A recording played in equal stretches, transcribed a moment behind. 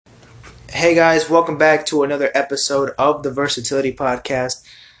Hey guys, welcome back to another episode of the Versatility Podcast.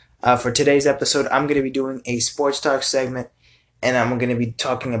 For today's episode, I'm going to be doing a sports talk segment, and I'm going to be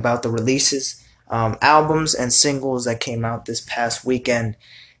talking about the releases, albums, and singles that came out this past weekend.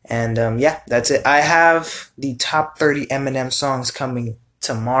 And that's it. I have the top 30 Eminem songs coming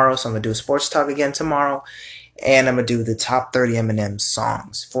tomorrow, so I'm going to do a sports talk again tomorrow, and I'm going to do the top 30 Eminem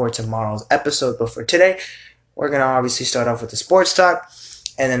songs for tomorrow's episode. But for today, we're going to obviously start off with the sports talk,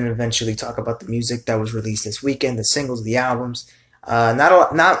 and then eventually talk about the music that was released this weekend, the singles, the albums.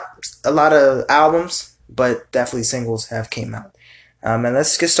 Not a lot of albums, but definitely singles have came out. And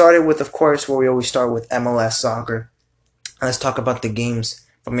let's get started with, of course, where we always start with MLS soccer. Let's talk about the games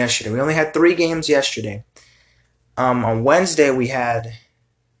from yesterday. We only had 3 games yesterday. On Wednesday, we had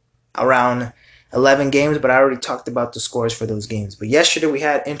around 11 games, but I already talked about the scores for those games. But yesterday, we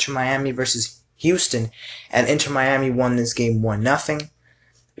had Inter Miami versus Houston, and Inter Miami won this game 1-0.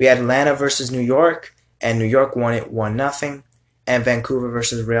 We had Atlanta versus New York, and New York won it 1-0. And Vancouver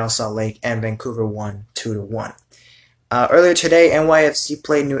versus Real Salt Lake, and Vancouver won 2-1. Earlier today, NYFC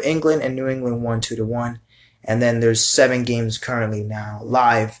played New England, and New England won 2-1. And then there's 7 games currently now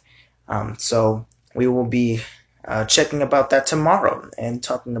live. So we will be checking about that tomorrow and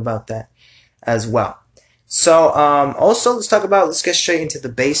talking about that as well. So also let's get straight into the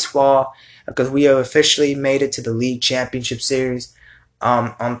baseball, because we have officially made it to the League Championship Series.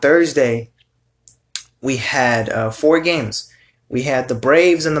 On Thursday, we had 4 games. We had the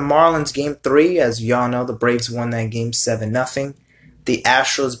Braves and the Marlins game 3. As y'all know, the Braves won that game 7-0. The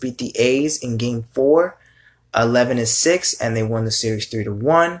Astros beat the A's in game 4, 11-6, and they won the series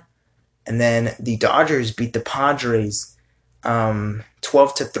 3-1. And then the Dodgers beat the Padres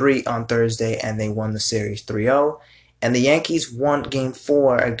 12-3 on Thursday, and they won the series 3-0. And the Yankees won game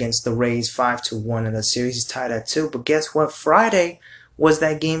 4 against the Rays 5-1, and the series is tied at 2. But guess what? Friday was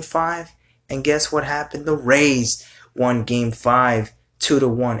that game 5, and guess what happened? The Rays won game 5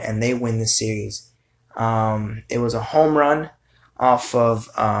 2-1, and they win the series. It was a home run off of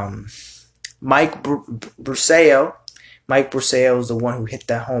Mike Bruseo. Mike Bruseo was the one who hit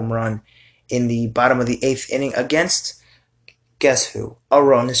that home run in the bottom of the 8th inning against, guess who?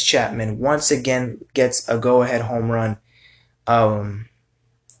 Aroldis Chapman once again gets a go-ahead home run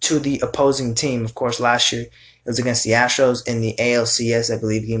to the opposing team. Of course, last year it was against the Astros in the ALCS, I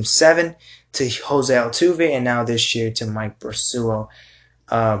believe, Game 7 to Jose Altuve, and now this year to Mike Bruseo.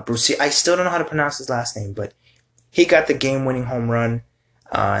 I still don't know how to pronounce his last name, but he got the game-winning home run,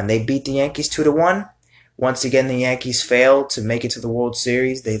 and they beat the Yankees 2-1. Once again, the Yankees failed to make it to the World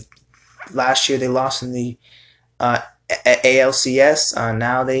Series. Last year they lost in the ALCS.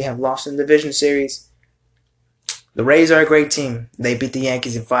 Now they have lost in the Division Series. The Rays are a great team. They beat the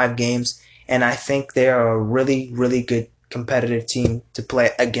Yankees in 5 games. And I think they are a really, really good competitive team to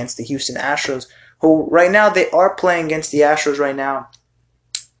play against the Houston Astros, who right now they are playing against the Astros right now.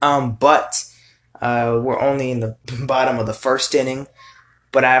 But we're only in the bottom of the 1st inning.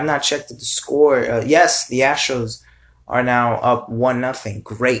 But I have not checked the score. Yes, the Astros are now up 1-0.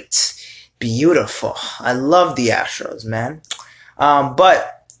 Great. Beautiful. I love the Astros, man.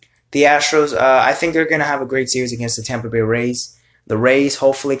 But the Astros, I think they're going to have a great series against the Tampa Bay Rays. The Rays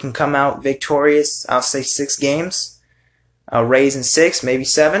hopefully can come out victorious. I'll say 6 games. Rays in 6, maybe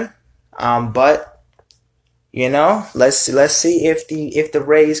 7. But let's see if the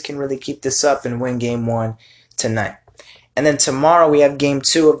Rays can really keep this up and win game 1 tonight. And then tomorrow we have game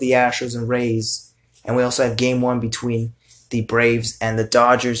 2 of the Astros and Rays, and we also have game 1 between the Braves and the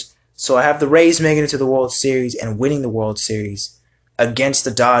Dodgers. So I have the Rays making it to the World Series and winning the World Series against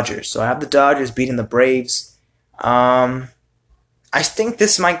the Dodgers. So I have the Dodgers beating the Braves. I think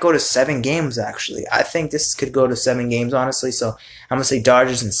this might go to 7 games, actually. I think this could go to 7 games, honestly. So I'm going to say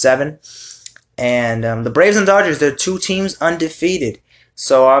Dodgers in 7. And the Braves and Dodgers, they're 2 teams undefeated.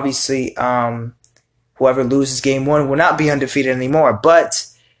 So obviously, whoever loses game 1 will not be undefeated anymore. But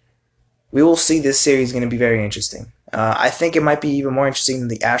we will see. This series is going to be very interesting. I think it might be even more interesting than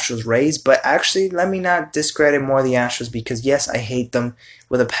the Astros-Rays. But actually, let me not discredit more the Astros, because, yes, I hate them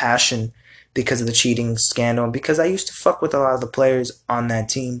with a passion because of the cheating scandal, and because I used to fuck with a lot of the players on that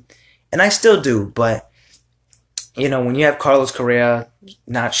team, and I still do. But when you have Carlos Correa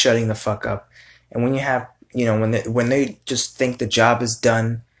not shutting the fuck up, and when you have when they just think the job is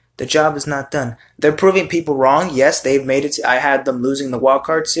done, the job is not done. They're proving people wrong. Yes, they've made it. I had them losing the wild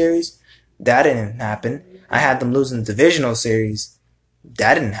card series. That didn't happen. I had them losing the divisional series.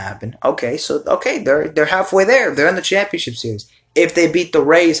 That didn't happen. They're halfway there. They're in the championship series. If they beat the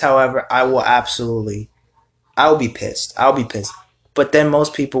Rays, however, I'll be pissed. I'll be pissed. But then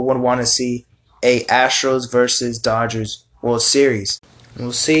most people would want to see a Astros versus Dodgers World Series.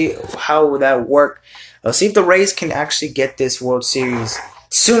 We'll see how will that work. We'll see if the Rays can actually get this World Series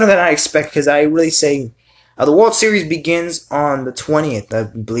sooner than I expect, because I really say the World Series begins on the 20th, I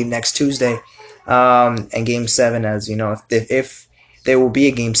believe, next Tuesday. And Game 7, as you know, if there will be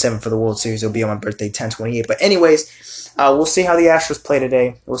a Game 7 for the World Series, it'll be on my birthday, 10/28. But anyways, we'll see how the Astros play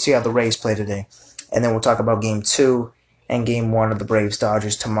today. We'll see how the Rays play today. And then we'll talk about Game 2 and Game 1 of the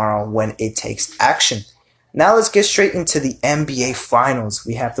Braves-Dodgers tomorrow when it takes action. Now let's get straight into the NBA Finals.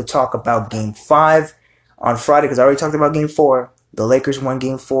 We have to talk about Game 5 on Friday, because I already talked about Game 4. The Lakers won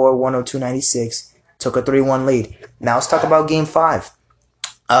Game 4, 102-96, took a 3-1 lead. Now let's talk about Game 5.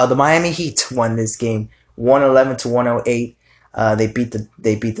 The Miami Heat won this game, 111-108. They beat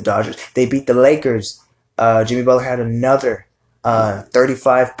the Dodgers. They beat the Lakers. Jimmy Butler had another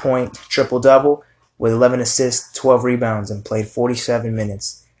 35-point triple-double with 11 assists, 12 rebounds, and played 47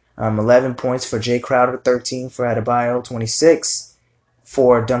 minutes. 11 points for Jay Crowder, 13 for Adebayo, 26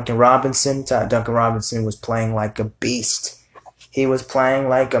 for Duncan Robinson. Duncan Robinson was playing like a beast. He was playing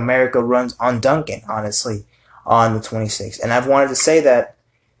like America runs on Duncan, honestly, on the 26th. And I've wanted to say that,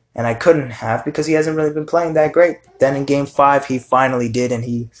 and I couldn't have, because he hasn't really been playing that great. Then in Game 5, he finally did, and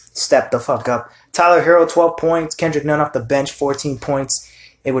he stepped the fuck up. Tyler Herro, 12 points. Kendrick Nunn off the bench, 14 points.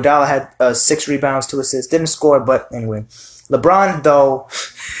 Iguodala had 6 rebounds, 2 assists. Didn't score, but anyway. LeBron, though,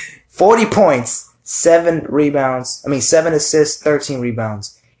 40 points, 7 assists, 13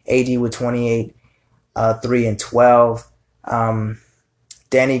 rebounds. AD with 28, 3 and 12.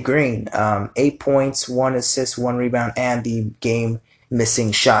 Danny Green, 8 points, 1 assist, 1 rebound, and the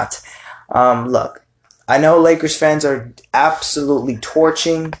game-missing shot. Look, I know Lakers fans are absolutely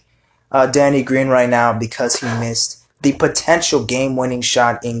torching Danny Green right now because he missed the potential game-winning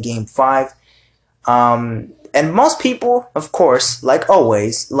shot in Game 5. And most people, of course, like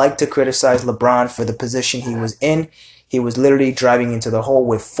always, like to criticize LeBron for the position he was in. He was literally driving into the hole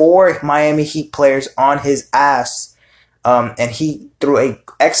with 4 Miami Heat players on his ass. And he threw an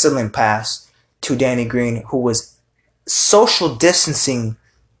excellent pass to Danny Green, who was social distancing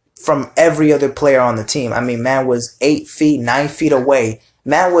from every other player on the team. I mean, man was 8 feet, 9 feet away.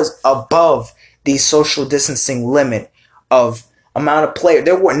 Man was above the social distancing limit of amount of players.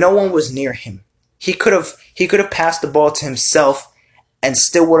 No one was near him. He could have passed the ball to himself and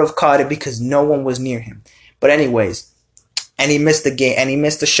still would have caught it because no one was near him. But anyways, and he missed the game, and he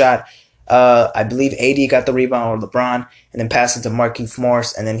missed the shot. I believe AD got the rebound or LeBron, and then passed it to Markieff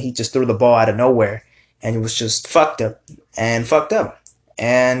Morris, and then he just threw the ball out of nowhere, and it was just fucked up. And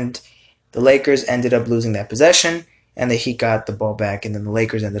the Lakers ended up losing that possession, and the Heat got the ball back, and then the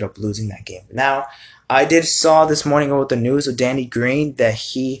Lakers ended up losing that game. Now, I saw this morning with the news of Danny Green that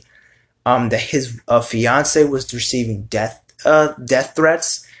his fiance was receiving death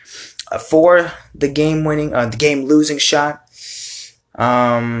threats for the game losing shot.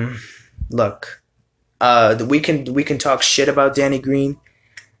 Look, we can talk shit about Danny Green,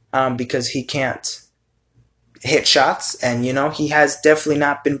 because he can't hit shots, and he has definitely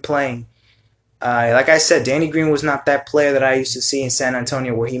not been playing. Like I said, Danny Green was not that player that I used to see in San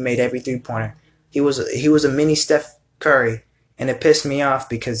Antonio where he made every 3-pointer. He was a mini Steph Curry, and it pissed me off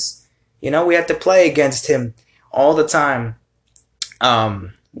because we had to play against him all the time.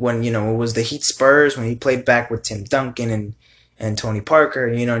 When it was the Heat Spurs, when he played back with Tim Duncan and Tony Parker,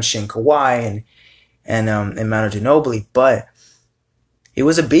 and Shin Kawhi and Manu Ginobili, but he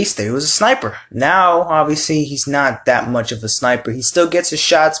was a beast there. He was a sniper. Now, obviously, he's not that much of a sniper. He still gets his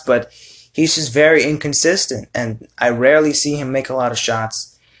shots, but he's just very inconsistent, and I rarely see him make a lot of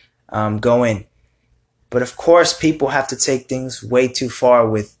shots go in. But of course, people have to take things way too far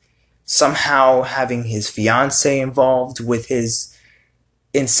with somehow having his fiance involved with his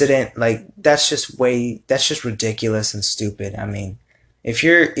incident. Like, that's just ridiculous and stupid. I mean, if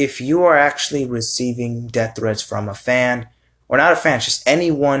you are actually receiving death threats from a fan, or not a fan, just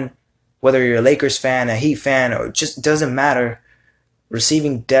anyone, whether you're a Lakers fan, a Heat fan, or just doesn't matter,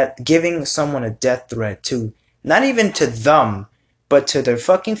 giving someone a death threat to, not even to them, but to their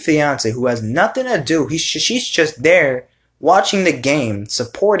fucking fiance who has nothing to do. She's just there watching the game,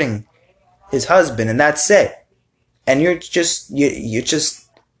 supporting his husband, and that's it. And you're just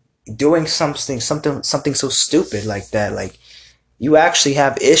doing something so stupid like that. Like, you actually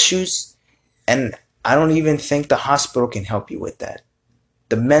have issues, and I don't even think the hospital can help you with that.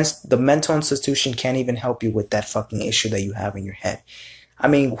 The mental institution can't even help you with that fucking issue that you have in your head. I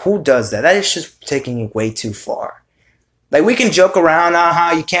mean, who does that? That is just taking it way too far. Like, we can joke around,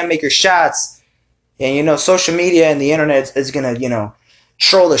 you can't make your shots, and social media and the internet is gonna,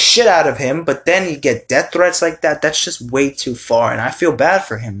 troll the shit out of him, but then you get death threats like that. That's just way too far, and I feel bad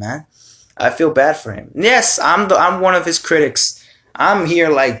for him, man. I feel bad for him. Yes, I'm one of his critics. I'm here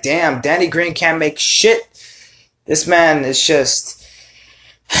like, damn, Danny Green can't make shit. This man is just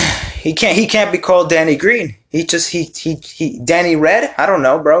he can't be called Danny Green. He Danny Red. I don't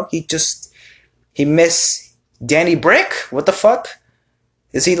know, bro. He miss Danny Brick. What the fuck?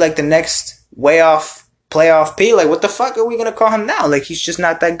 Is he like the next way off playoff P? Like, what the fuck are we gonna call him now? Like, he's just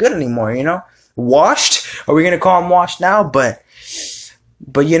not that good anymore. Washed? Are we gonna call him washed now? But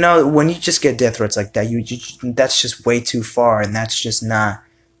when you just get death threats like that, that's just way too far, and that's just not.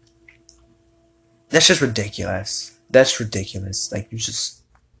 That's just ridiculous. That's ridiculous. Like,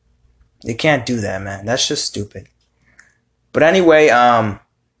 you can't do that, man. That's just stupid. But anyway, that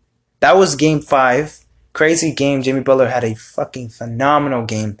was game 5. Crazy game. Jimmy Butler had a fucking phenomenal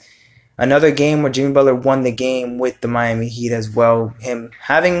game. Another game where Jimmy Butler won the game with the Miami Heat as well. Him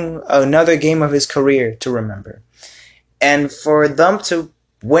having another game of his career to remember. And for them to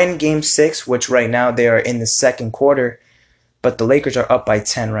win game 6, which right now they are in the second quarter, but the Lakers are up by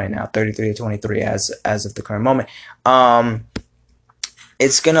 10 right now, 33-23 as of the current moment.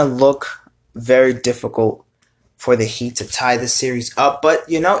 It's going to look very difficult for the Heat to tie the series up, but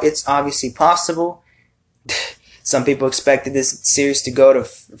it's obviously possible. Some people expected this series to go to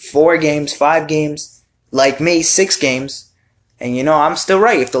 4 games, 5 games, like me, 6 games. And I'm still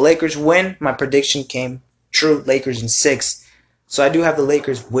right. If the Lakers win, my prediction came true, Lakers in 6. So I do have the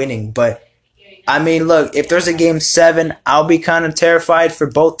Lakers winning, but I mean, look, if there's a game 7, I'll be kind of terrified for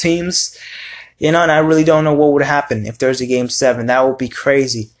both teams. And I really don't know what would happen if there's a game 7. That would be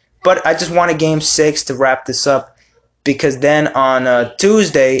crazy. But I just want a game 6 to wrap this up, because then on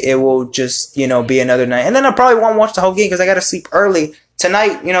Tuesday it will just be another night, and then I probably won't watch the whole game because I gotta sleep early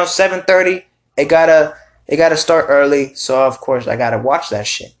tonight. 7:30. It gotta start early, so of course I gotta watch that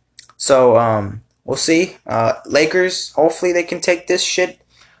shit. So we'll see. Lakers, hopefully they can take this shit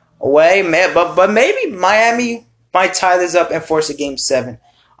away, but maybe Miami might tie this up and force a game 7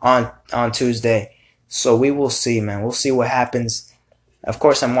 on Tuesday. So we will see, man. We'll see what happens. Of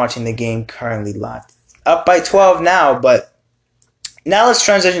course, I'm watching the game currently live. Up by 12 now, but now let's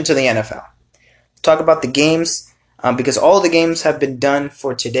transition to the NFL. Talk about the games, because all the games have been done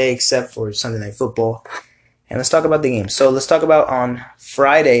for today except for Sunday Night Football. And let's talk about the games. So let's talk about on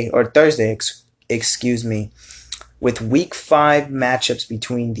Friday, or Thursday, excuse me, with Week 5 matchups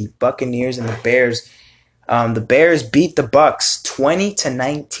between the Buccaneers and the Bears. The Bears beat the Bucs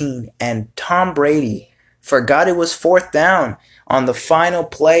 20-19, and Tom Brady forgot it was 4th down on the final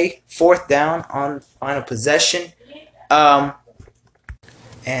play, 4th down on final possession. And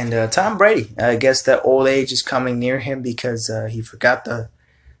Tom Brady, I guess that old age is coming near him, because he forgot the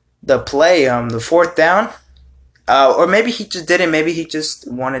play, the 4th down. Or maybe he just didn't. Maybe he just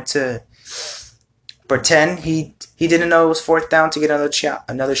wanted to pretend he didn't know it was 4th down to get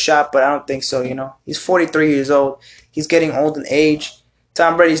another shot, but I don't think so. He's 43 years old. He's getting old in age.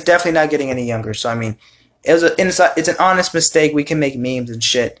 Tom Brady's definitely not getting any younger. So I mean, it's an honest mistake. We can make memes and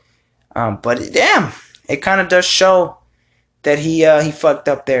shit, but damn, it kind of does show that he fucked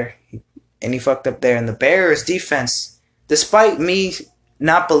up there, and he fucked up there. And the Bears defense, despite me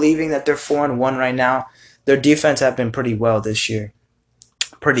not believing that they're 4-1 right now, their defense have been pretty well this year,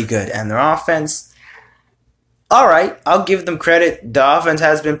 pretty good, and their offense, all right, I'll give them credit. The offense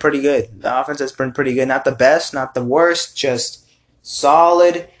has been pretty good. The offense has been pretty good, not the best, not the worst, just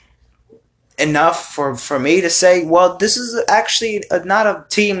solid enough for me to say, well, this is actually not a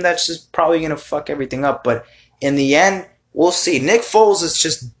team that's just probably going to fuck everything up. But in the end, we'll see. Nick Foles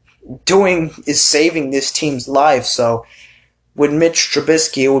is saving this team's life. So with Mitch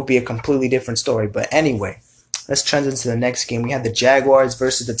Trubisky, it would be a completely different story. But anyway, let's transition to the next game. We had the Jaguars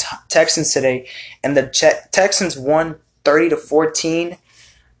versus the Texans today, and the Texans won 30-14.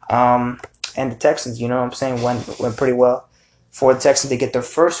 And the Texans, went pretty well for the Texans to get their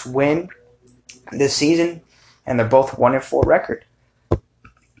first win this season, and they're both 1-4 record.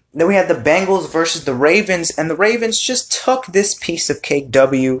 Then we had the Bengals versus the Ravens, and the Ravens just took this piece of cake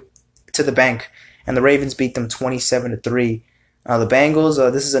W to the bank, and the Ravens beat them 27-3. The Bengals,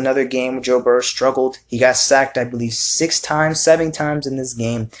 this is another game where Joe Burrow struggled. He got sacked, I believe, 7 times in this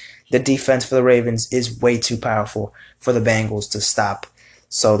game. The defense for the Ravens is way too powerful for the Bengals to stop.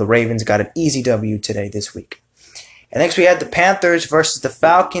 So the Ravens got an easy W today, this week. And next we had the Panthers versus the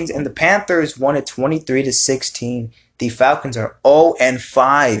Falcons, and the Panthers won it 23-16. The Falcons are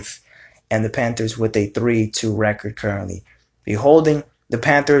 0-5, and the Panthers with a 3-2 record currently. Beholding, the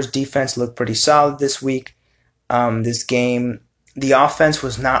Panthers defense looked pretty solid this week. This game, the offense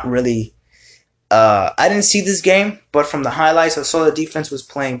was not really, I didn't see this game, but from the highlights, I saw the defense was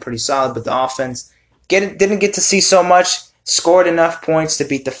playing pretty solid, but the offense didn't get to see so much, scored enough points to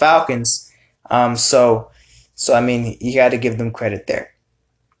beat the Falcons. So So, I mean, you got to give them credit there.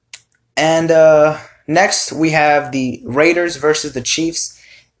 And next, we have the Raiders versus the Chiefs.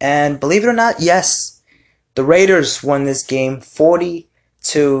 And believe it or not, yes, the Raiders won this game 40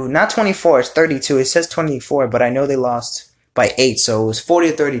 to, not 24, it's 32. It says 24, but I know they lost by 8, so it was 40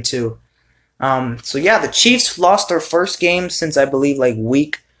 to 32. So yeah, the Chiefs lost their first game since I believe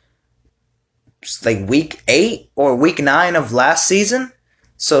week 8 or week 9 of last season.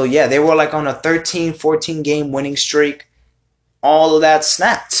 So yeah, they were on a 13-14 game winning streak. All of that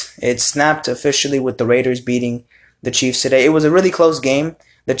snapped. It snapped officially with the Raiders beating the Chiefs today. It was a really close game.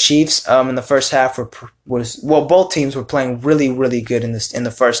 The Chiefs in the first half both teams were playing really, really good in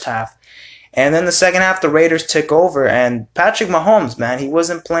the first half. And then the second half, the Raiders took over. And Patrick Mahomes, man, he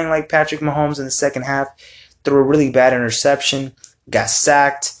wasn't playing like Patrick Mahomes in the second half. Threw a really bad interception. Got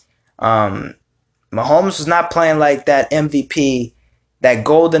sacked. Mahomes was not playing like that MVP, that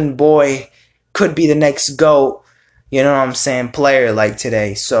golden boy, could be the next GOAT, you know what I'm saying, player like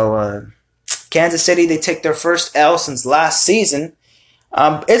today. So Kansas City, they take their first L since last season.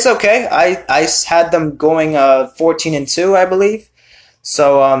 It's okay. I had them going 14-2, I believe.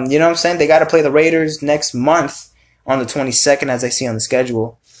 So, you know what I'm saying? They got to play the Raiders next month on the 22nd, as I see on the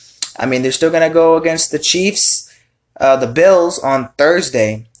schedule. I mean, they're still going to go against the Chiefs, the Bills on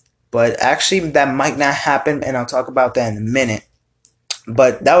Thursday. But actually, that might not happen, and I'll talk about that in a minute.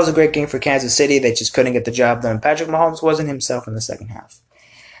 But that was a great game for Kansas City. They just couldn't get the job done. Patrick Mahomes wasn't himself in the second half.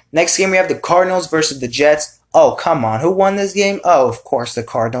 Next game, we have the Cardinals versus the Jets. Oh, come on. Who won this game? Oh, of course, the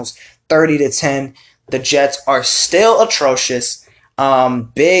Cardinals. 30-10. The Jets are still atrocious.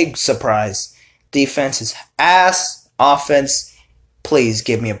 Big surprise. Defense is ass. Offense, please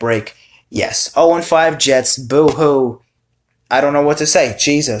give me a break. Yes, 0-5 Jets. Boo-hoo. I don't know what to say.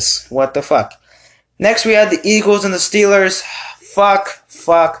 Jesus, what the fuck. Next, we had the Eagles and the Steelers. Fuck,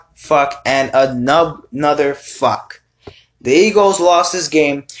 and another fuck. The Eagles lost this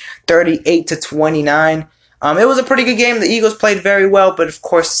game 38-29. It was a pretty good game. The Eagles played very well, but of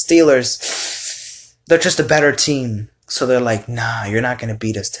course, Steelers, they're just a better team. So they're like, nah, you're not going to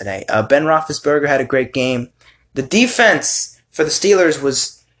beat us today. Ben Roethlisberger had a great game. The defense for the Steelers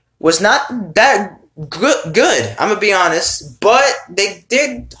was not that good. I'm going to be honest. But they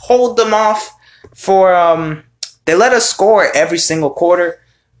did hold them off for... They let us score every single quarter,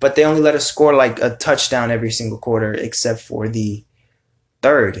 but they only let us score a touchdown every single quarter except for the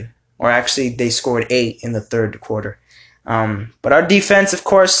third. Or actually, they scored 8 in the third quarter. But our defense, of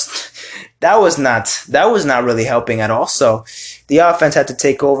course, that was not really helping at all. So the offense had to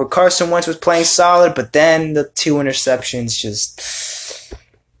take over. Carson Wentz was playing solid, but then the 2 interceptions just,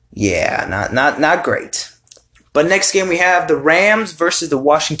 yeah, not great. But next game we have the Rams versus the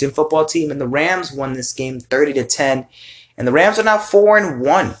Washington football team, and the Rams won this game 30-10, and the Rams are now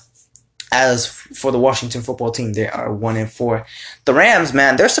 4-1. As for the Washington football team, they are 1-4. The Rams,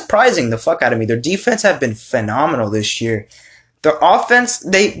 man, they're surprising the fuck out of me. Their defense have been phenomenal this year. Their offense,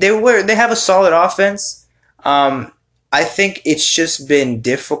 they have a solid offense. I think it's just been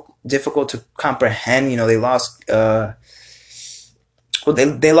difficult to comprehend. You know, they lost.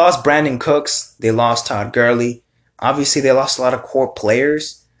 They lost Brandon Cooks. They lost Todd Gurley. Obviously, they lost a lot of core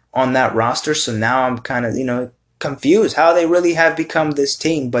players on that roster. So now I'm kind of, confused how they really have become this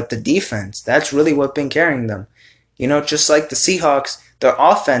team. But the defense, that's really what's been carrying them. Just like the Seahawks, their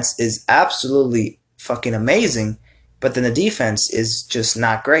offense is absolutely fucking amazing. But then the defense is just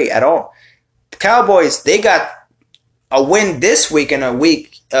not great at all. The Cowboys, they got a win this week and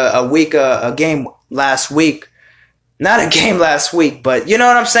a game last week. Not a game last week, but you know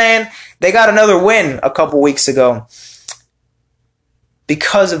what I'm saying? They got another win a couple weeks ago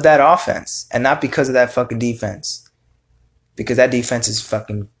because of that offense and not because of that fucking defense. Because that defense is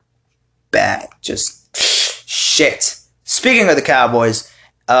fucking bad. Just shit. Speaking of the Cowboys,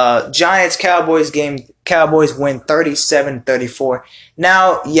 Giants-Cowboys game, Cowboys win 37-34.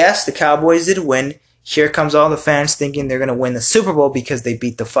 Now, yes, the Cowboys did win. Here comes all the fans thinking they're going to win the Super Bowl because they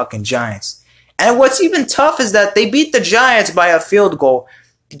beat the fucking Giants. And what's even tough is that they beat the Giants by a field goal.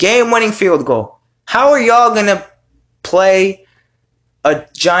 Game-winning field goal. How are y'all going to play a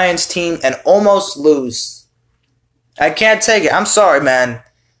Giants team and almost lose? I can't take it. I'm sorry, man.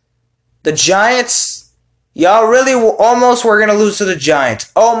 The Giants, y'all really almost were going to lose to the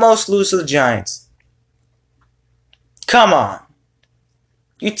Giants. Almost lose to the Giants. Come on.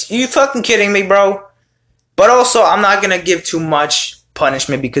 You fucking kidding me, bro? But also, I'm not going to give too much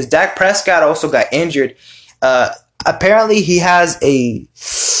punishment because Dak Prescott also got injured. Apparently he has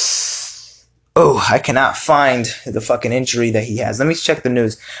I cannot find the fucking injury that he has. Let me check the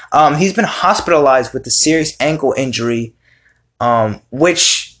news. He's been hospitalized with a serious ankle injury,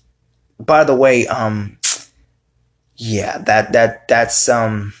 which, by the way, Yeah, that's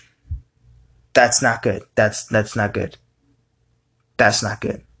not good. That's not good. That's not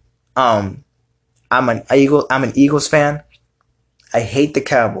good. Um, I'm an Eagles fan. I hate the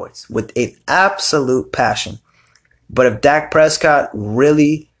Cowboys with an absolute passion. But if Dak Prescott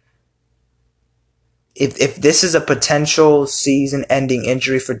really, if this is a potential season-ending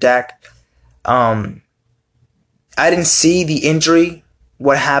injury for Dak, um, I didn't see the injury,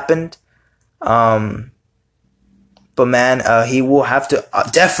 what happened. Um, but man, he will have to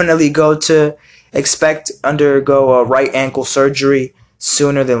definitely undergo a right ankle surgery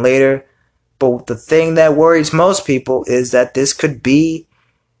sooner than later. But the thing that worries most people is that this could be,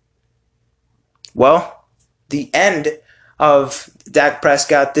 well, the end of Dak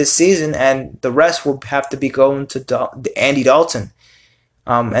Prescott this season, and the rest will have to be going to Andy Dalton.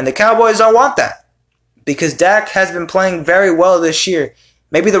 And the Cowboys don't want that because Dak has been playing very well this year.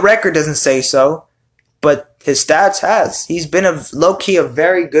 Maybe the record doesn't say so, but his stats has. He's been a low key a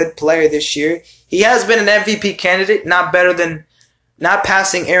very good player this year. He has been an MVP candidate, not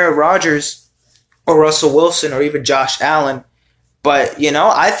passing Aaron Rodgers or Russell Wilson or even Josh Allen. But,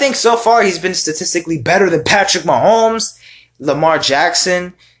 I think so far he's been statistically better than Patrick Mahomes, Lamar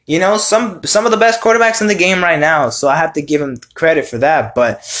Jackson, some of the best quarterbacks in the game right now. So I have to give him credit for that.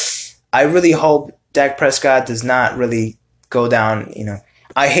 But I really hope Dak Prescott does not really go down.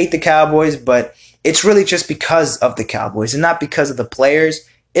 I hate the Cowboys, but it's really just because of the Cowboys and not because of the players.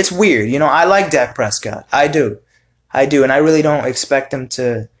 It's weird. I like Dak Prescott. I do. I do. And I really don't expect him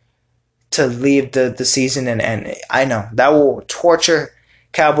to leave the season, and I know that will torture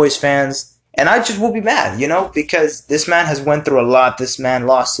Cowboys fans, and I just will be mad, because this man has went through a lot. This man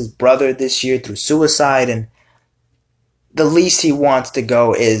lost his brother this year through suicide, and the least he wants to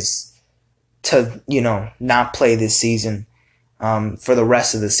go is to, not play this season for the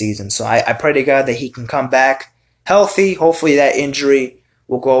rest of the season. So I pray to God that he can come back healthy. Hopefully that injury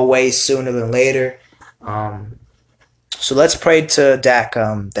will go away sooner than later. So let's pray to Dak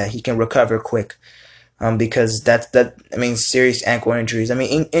that he can recover quick, because serious ankle injuries.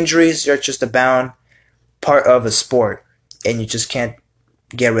 Injuries are just a bound part of a sport, and you just can't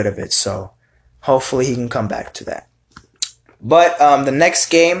get rid of it. So hopefully he can come back to that. But the next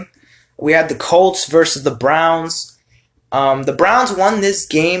game, we had the Colts versus the Browns. The Browns won this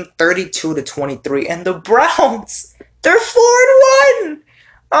game 32-23, and the Browns, they're 4-1.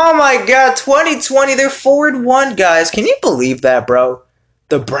 Oh my God, 2020, they're 4-1, guys. Can you believe that, bro?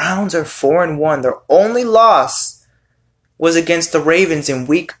 The Browns are 4-1. Their only loss was against the Ravens in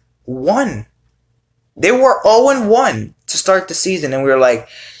week 1. They were 0-1 to start the season, and we were like,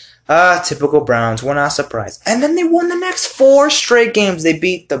 typical Browns. We're not surprised. And then they won the next 4 straight games. They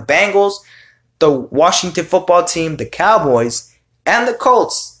beat the Bengals, the Washington football team, the Cowboys, and the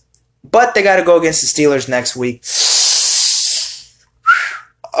Colts. But they got to go against the Steelers next week.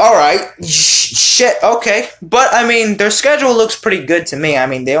 All right, shit, okay. But, their schedule looks pretty good to me.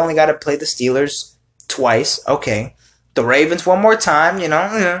 They only got to play the Steelers twice. Okay. The Ravens one more time,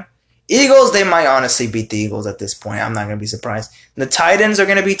 Eagles, they might honestly beat the Eagles at this point. I'm not going to be surprised. The Titans are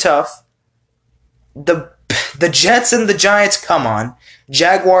going to be tough. The Jets and the Giants, come on.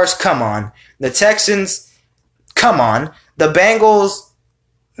 Jaguars, come on. The Texans, come on. The Bengals,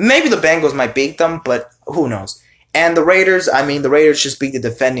 maybe the Bengals might beat them, but who knows. And the Raiders, the Raiders just beat the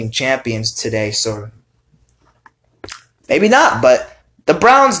defending champions today, so maybe not. But the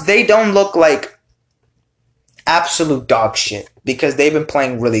Browns, they don't look like absolute dog shit because they've been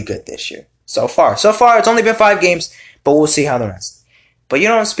playing really good this year so far. So far, it's only been 5 games, but we'll see how the rest. But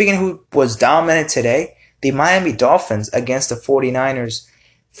speaking of who was dominant today, the Miami Dolphins against the 49ers,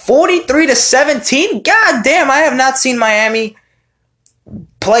 43-17. God damn, I have not seen Miami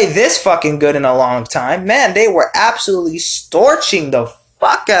play this fucking good in a long time. Man, they were absolutely storching the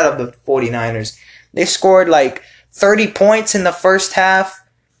fuck out of the 49ers. They scored like 30 points in the first half,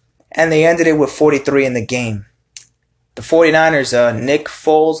 and they ended it with 43 in the game. The 49ers,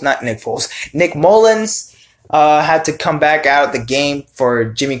 Nick Mullins had to come back out of the game for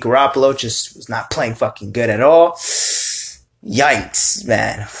Jimmy Garoppolo. Just was not playing fucking good at all. Yikes,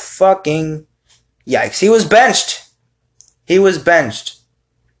 man. Fucking yikes. He was benched.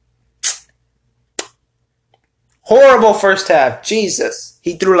 Horrible first half. Jesus.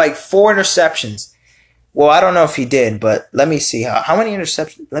 He threw like 4 interceptions. Well, I don't know if he did, but let me see. How many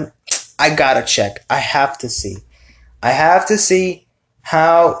interceptions? I gotta check. I have to see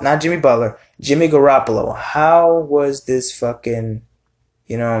how, not Jimmy Butler, Jimmy Garoppolo. How was this fucking,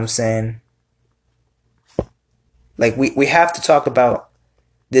 you know what I'm saying? Like, we have to talk about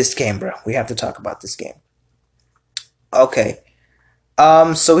this game, bro. We have to talk about this game. Okay.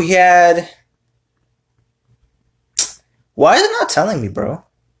 So he had Why is it not telling me, bro?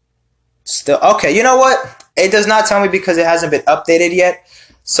 Still, okay, you know what? It does not tell me because it hasn't been updated yet.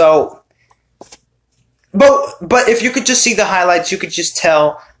 So, but if you could just see the highlights, you could just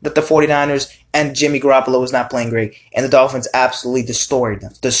tell that the 49ers and Jimmy Garoppolo was not playing great, and the Dolphins absolutely destroyed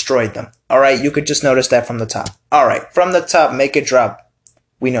them. All right, you could just notice that from the top. All right, from the top, make it drop.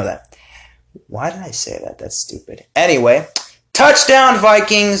 We know that. Why did I say that? That's stupid. Anyway, touchdown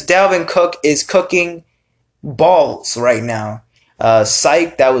Vikings. Dalvin Cook is cooking balls right now.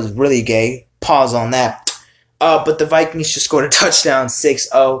 Psych, that was really gay. Pause on that. But the Vikings just scored a touchdown,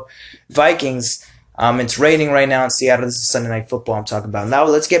 6-0. Vikings, it's raining right now in Seattle. This is Sunday Night Football I'm talking about. Now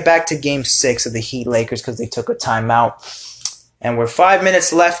let's get back to Game 6 of the Heat Lakers because they took a timeout. And we're 5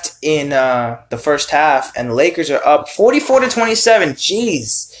 minutes left in the first half, and the Lakers are up 44-27.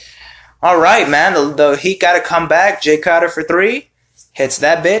 Jeez. All right, man. The Heat got to come back. Jay Crowder for 3. Hits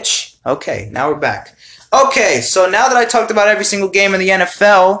that bitch. Okay, now we're back. Okay, so now that I talked about every single game in the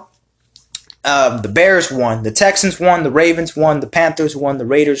NFL, the Bears won, the Texans won, the Ravens won, the Panthers won, the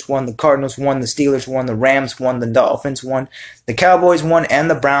Raiders won, the Cardinals won, the Steelers won, the Rams won, the Dolphins won, the Cowboys won,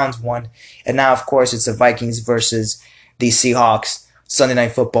 and the Browns won. And now, of course, it's the Vikings versus the Seahawks, Sunday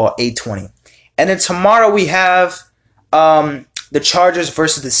Night Football, 8:20. And then tomorrow we have the Chargers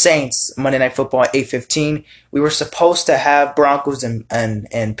versus the Saints, Monday Night Football at 8:15. We were supposed to have Broncos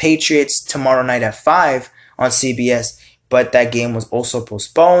and Patriots tomorrow night at 5 on CBS, but that game was also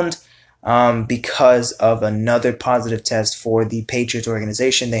postponed because of another positive test for the Patriots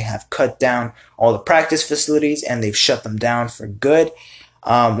organization. They have cut down all the practice facilities and they've shut them down for good.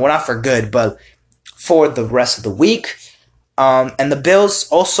 Well, not for good, but for the rest of the week. And the Bills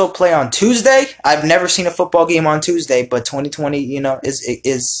also play on Tuesday. I've never seen a football game on Tuesday, but 2020,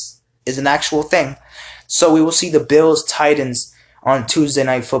 is an actual thing. So we will see the Bills Titans on Tuesday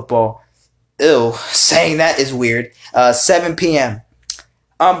Night Football. Ew, saying that is weird. 7 p.m.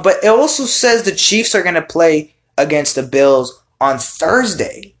 But it also says the Chiefs are going to play against the Bills on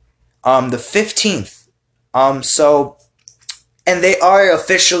Thursday, the 15th. And they are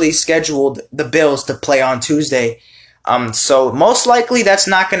officially scheduled, the Bills, to play on Tuesday. So most likely that's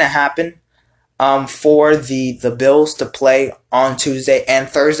not going to happen for the Bills to play on Tuesday and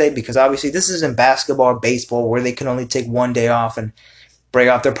Thursday because obviously this isn't basketball or baseball where they can only take one day off and break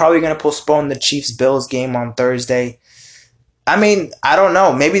off. They're probably going to postpone the Chiefs-Bills game on Thursday. I mean, I don't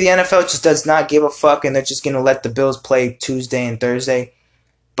know. Maybe the NFL just does not give a fuck and they're just going to let the Bills play Tuesday and Thursday.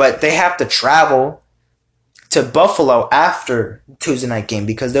 But they have to travel to Buffalo after Tuesday night game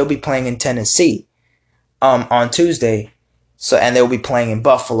because they'll be playing in Tennessee on Tuesday. So and they'll be playing in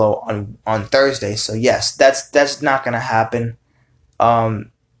Buffalo on Thursday. So yes, that's not going to happen. Okay.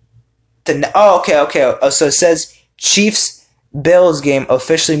 So it says Chiefs-Bills game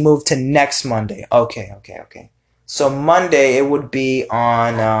officially moved to next Monday. Okay. So Monday it would be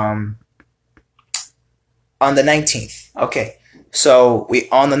on the 19th. Okay. So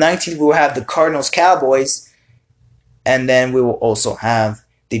on the 19th we will have the Cardinals-Cowboys, and then we will also have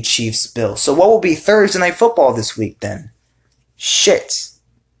the Chiefs-Bills. So what will be Thursday Night Football this week then? Shit.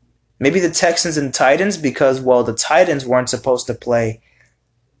 Maybe the Texans and Titans because, well, the Titans weren't supposed to play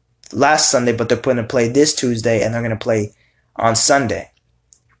last Sunday, but they're going to play this Tuesday, and they're going to play on Sunday.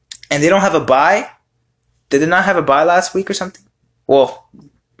 And they don't have a bye? Did they not have a bye last week or something? Well,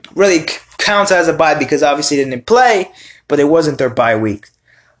 really counts as a bye because obviously they didn't play, but it wasn't their bye week.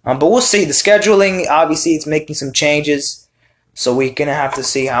 But we'll see. The scheduling, obviously, it's making some changes. So we're going to have to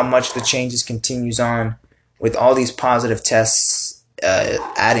see how much the changes continues on with all these positive tests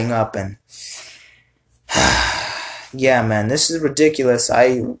adding up. And yeah, man, this is ridiculous.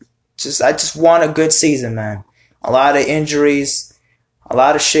 I just want a good season, man. A lot of injuries, a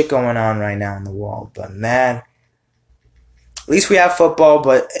lot of shit going on right now in the world. But man, at least we have football,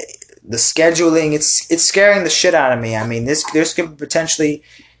 but the scheduling, it's scaring the shit out of me. I mean, there's could potentially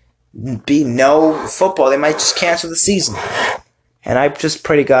be no football. They might just cancel the season. And I just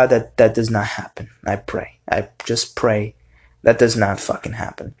pray to God that does not happen. I just pray that does not fucking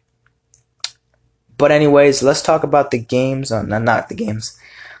happen. But anyways, let's talk about the games. Not the games.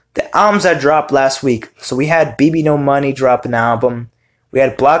 The albums that dropped last week. So we had BB No Money drop an album. We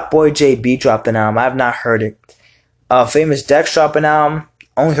had Block Boy JB drop an album. I have not heard it. Famous Dex drop an album.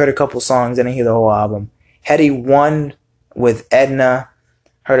 Only heard a couple songs. Didn't hear the whole album. Hetty 1 with Edna.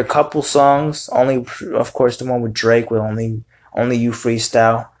 Heard a couple songs. Only, of course, the one with Drake with Only You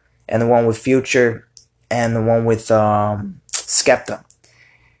Freestyle. And the one with Future. And the one with Skepta.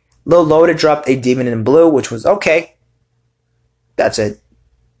 Lil Loaded dropped A Demon in Blue, which was okay. That's it.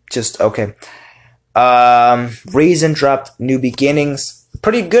 Just okay. Reason dropped New Beginnings.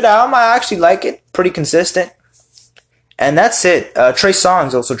 Pretty good album. I actually like it. Pretty consistent. And that's it. Trey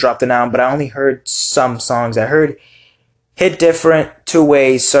Songz also dropped an album, but I only heard some songs. I heard Hit Different, Two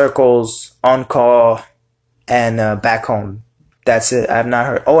Ways, Circles, On Call, and Back Home. That's it. I've not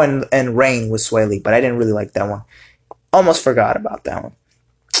heard. Oh, and Rain with Sway Lee, but I didn't really like that one. Almost forgot about that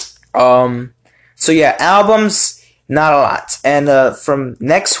one. So yeah, albums, not a lot. And from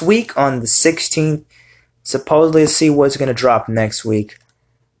next week on the 16th, supposedly let's see what's gonna drop next week.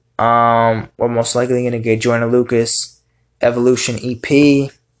 We're most likely gonna get Joyner Lucas Evolution EP.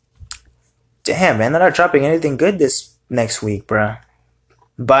 Damn, man, they're not dropping anything good this next week, bruh.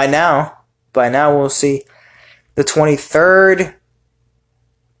 By now we'll see. The 23rd,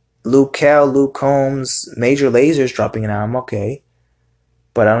 Luke Cal, Luke Combs, Major Laser's dropping an album, okay.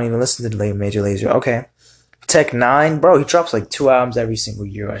 But I don't even listen to the Major Lazer, okay. Tech Nine, bro, he drops like 2 albums every single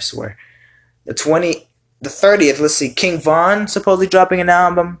year, I swear. The 30th, let's see, King Von supposedly dropping an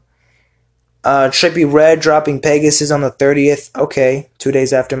album. Trippie Redd dropping Pegasus on the 30th. Okay, 2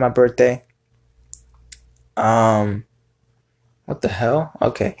 days after my birthday. What the hell?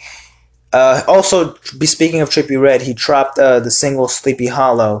 Okay. Also, speaking of Trippie Redd, he dropped the single Sleepy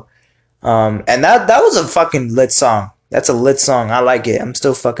Hollow. And that was a fucking lit song. That's a lit song. I like it. I'm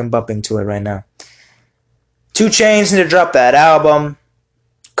still fucking bumping to it right now. 2 Chainz need to drop that album.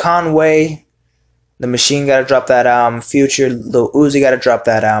 Conway, The Machine gotta drop that album. Future, Lil Uzi gotta drop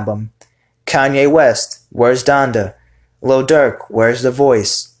that album. Kanye West, Where's Donda? Lil Durk, Where's The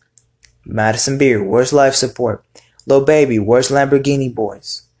Voice? Madison Beer, Where's Life Support? Lil Baby, Where's Lamborghini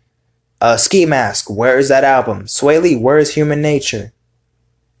Boys? Ski Mask, where is that album? Sway Lee, where is Human Nature?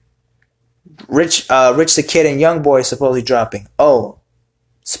 Rich the Kid and Young Boy supposedly dropping. Oh,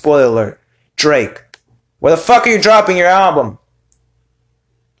 spoiler alert. Drake, where the fuck are you dropping your album?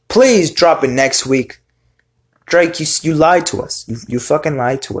 Please drop it next week. Drake, you lied to us. You fucking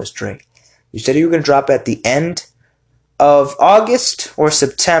lied to us, Drake. You said you were going to drop at the end of August or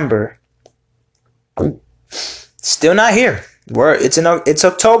September. Still not here. It's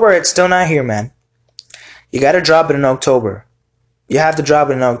October. It's still not here, man. You got to drop it in October. You have to drop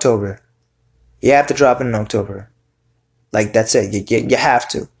it in October. You have to drop it in October. Like, that's it. You have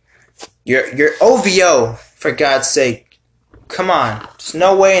to. You're OVO, for God's sake. Come on. There's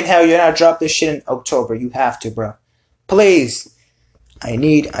no way in hell you're not drop this shit in October. You have to, bro. Please.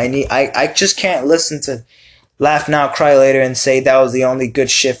 I just can't listen to Laugh Now, Cry Later and say that was the only good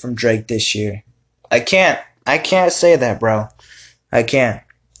shit from Drake this year. I can't say that, bro. I can't.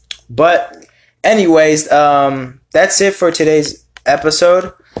 But anyways, that's it for today's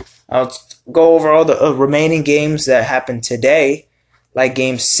episode. I'll go over all the remaining games that happened today, like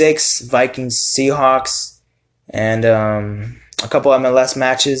Game 6, Vikings, Seahawks, and a couple MLS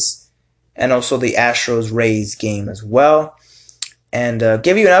matches, and also the Astros Rays game as well. And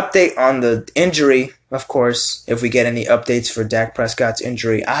give you an update on the injury, of course, if we get any updates for Dak Prescott's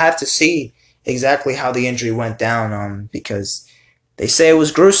injury. I have to see exactly how the injury went down, because they say it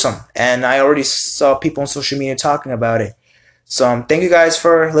was gruesome, and I already saw people on social media talking about it. So thank you guys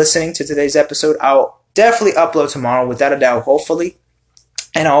for listening to today's episode. I'll definitely upload tomorrow, without a doubt, hopefully.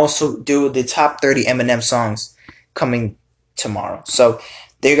 And I'll also do the top 30 Eminem songs coming tomorrow. So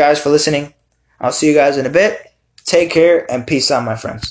thank you guys for listening. I'll see you guys in a bit. Take care and peace out, my friends.